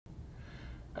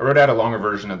I wrote out a longer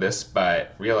version of this,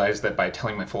 but realized that by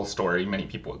telling my full story, many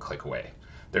people would click away.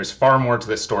 There's far more to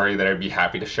this story that I'd be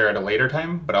happy to share at a later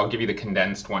time, but I'll give you the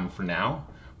condensed one for now,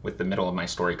 with the middle of my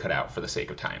story cut out for the sake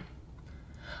of time.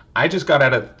 I just got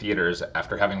out of theaters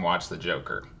after having watched The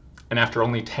Joker, and after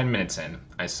only 10 minutes in,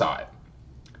 I saw it.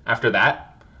 After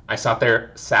that, I sat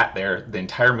there the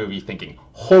entire movie thinking,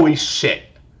 holy shit,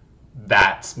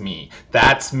 that's me.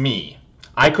 That's me.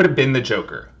 I could have been the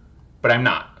Joker, but I'm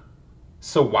not.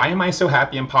 So why am I so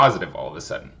happy and positive all of a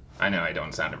sudden? I know I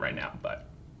don't sound it right now, but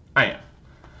I am.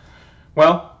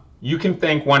 Well, you can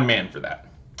thank one man for that.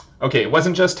 Okay, it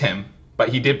wasn't just him, but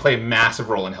he did play a massive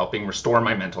role in helping restore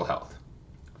my mental health.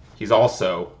 He's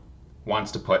also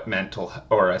wants to put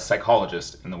a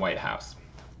psychologist in the White House.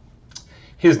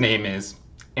 His name is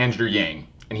Andrew Yang,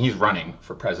 and he's running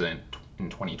for president in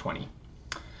 2020.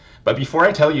 But before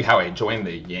I tell you how I joined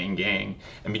the Yang Gang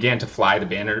and began to fly the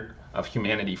banner of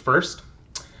humanity first,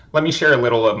 let me share a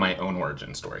little of my own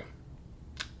origin story.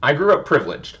 I grew up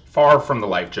privileged, far from the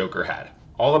life Joker had.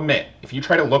 I'll admit, if you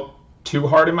try to look too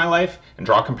hard in my life and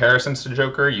draw comparisons to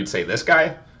Joker, you'd say this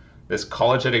guy, this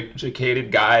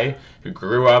college-educated guy who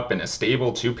grew up in a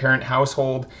stable two-parent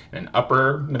household in an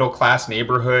upper middle-class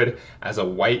neighborhood as a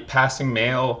white passing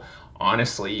male,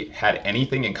 honestly had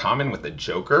anything in common with the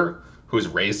Joker, who was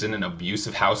raised in an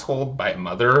abusive household by a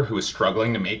mother who was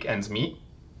struggling to make ends meet?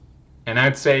 And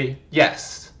I'd say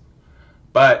yes.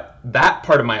 But that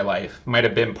part of my life might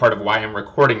have been part of why I'm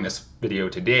recording this video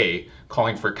today,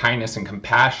 calling for kindness and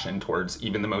compassion towards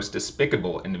even the most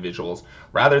despicable individuals,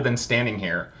 rather than standing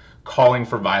here calling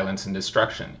for violence and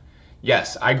destruction.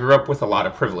 Yes, I grew up with a lot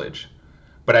of privilege,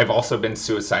 but I've also been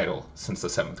suicidal since the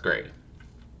 7th grade.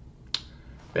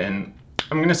 Then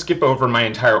I'm going to skip over my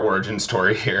entire origin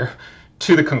story here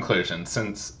to the conclusion,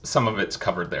 since some of it's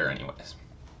covered there anyways.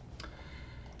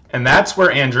 And that's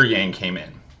where Andrew Yang came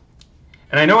in.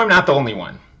 And I know I'm not the only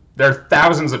one. There are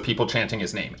thousands of people chanting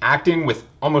his name, acting with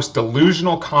almost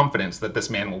delusional confidence that this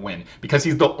man will win, because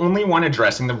he's the only one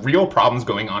addressing the real problems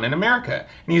going on in America.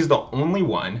 And he's the only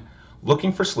one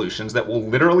looking for solutions that will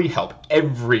literally help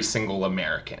every single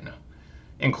American,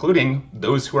 including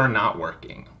those who are not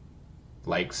working,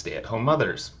 like stay-at-home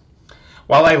mothers.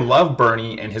 While I love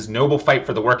Bernie and his noble fight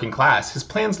for the working class, his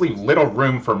plans leave little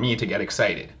room for me to get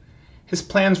excited. His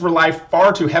plans rely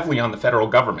far too heavily on the federal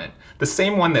government, the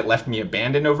same one that left me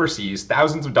abandoned overseas,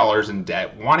 thousands of dollars in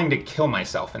debt, wanting to kill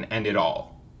myself and end it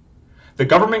all. The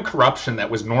government corruption that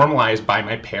was normalized by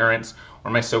my parents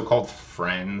or my so-called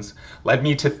friends led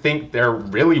me to think there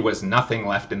really was nothing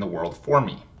left in the world for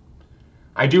me.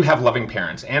 I do have loving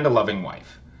parents and a loving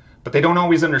wife, but they don't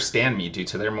always understand me due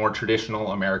to their more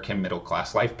traditional American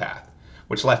middle-class life path,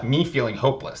 which left me feeling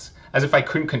hopeless, as if I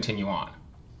couldn't continue on.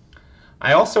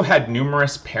 I also had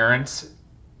numerous parents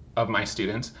and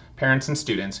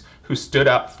students who stood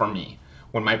up for me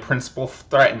when my principal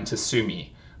threatened to sue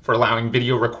me for allowing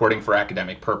video recording for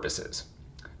academic purposes.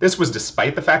 This was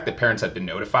despite the fact that parents had been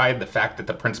notified, the fact that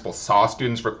the principal saw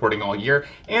students recording all year,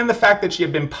 and the fact that she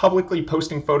had been publicly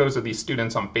posting photos of these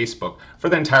students on Facebook for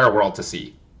the entire world to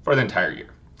see for the entire year.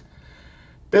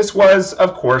 This was,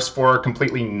 of course, for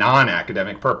completely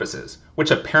non-academic purposes,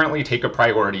 which apparently take a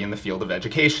priority in the field of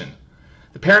education.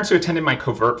 The parents who attended my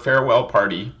covert farewell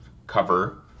party,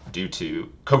 covert due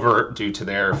to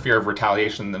their fear of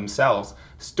retaliation themselves,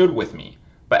 stood with me,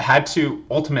 but had to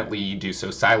ultimately do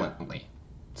so silently.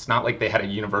 It's not like they had a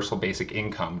universal basic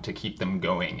income to keep them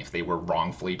going if they were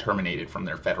wrongfully terminated from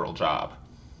their federal job.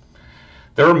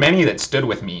 There were many that stood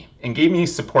with me and gave me a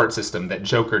support system that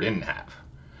Joker didn't have.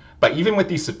 But even with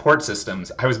these support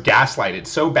systems, I was gaslighted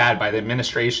so bad by the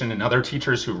administration and other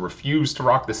teachers who refused to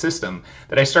rock the system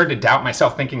that I started to doubt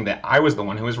myself, thinking that I was the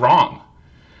one who was wrong.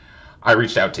 I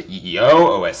reached out to EEO,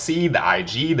 OSC, the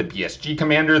IG, the BSG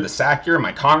commander, the SACUR,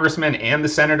 my congressmen and the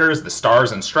senators, the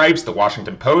Stars and Stripes, the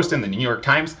Washington Post, and the New York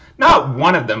Times. Not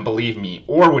one of them believed me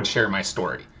or would share my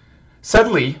story.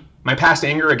 Suddenly, my past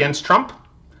anger against Trump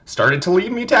started to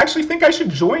lead me to actually think I should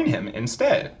join him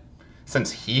instead.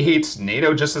 Since he hates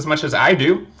NATO just as much as I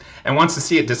do and wants to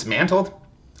see it dismantled,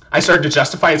 I started to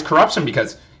justify his corruption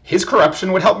because his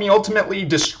corruption would help me ultimately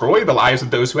destroy the lives of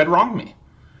those who had wronged me.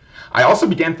 I also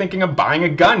began thinking of buying a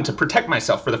gun to protect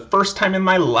myself for the first time in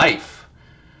my life,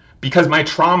 because my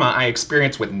trauma I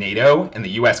experienced with NATO and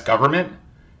the US government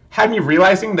had me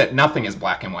realizing that nothing is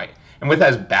black and white. And with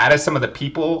as bad as some of the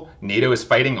people NATO is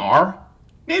fighting are,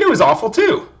 NATO is awful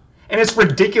too. And it's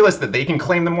ridiculous that they can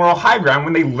claim the moral high ground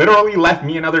when they literally left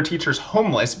me and other teachers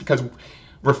homeless because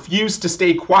refused to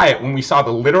stay quiet when we saw the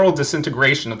literal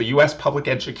disintegration of the US public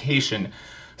education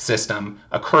system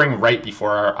occurring right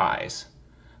before our eyes.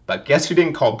 But guess who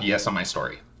didn't call BS on my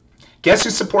story? Guess who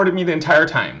supported me the entire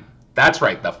time? That's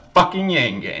right, the fucking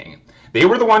Yang Gang. They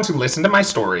were the ones who listened to my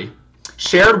story,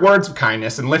 shared words of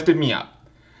kindness, and lifted me up.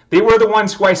 They were the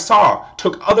ones who I saw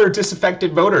took other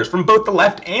disaffected voters from both the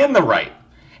left and the right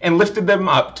and lifted them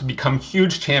up to become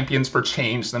huge champions for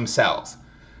change themselves.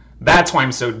 That's why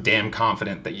I'm so damn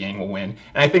confident that Yang will win,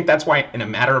 and I think that's why in a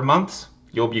matter of months,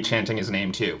 you'll be chanting his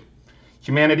name too.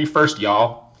 Humanity first,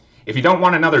 y'all. If you don't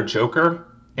want another Joker,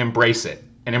 embrace it,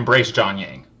 and embrace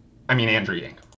Andrew Yang.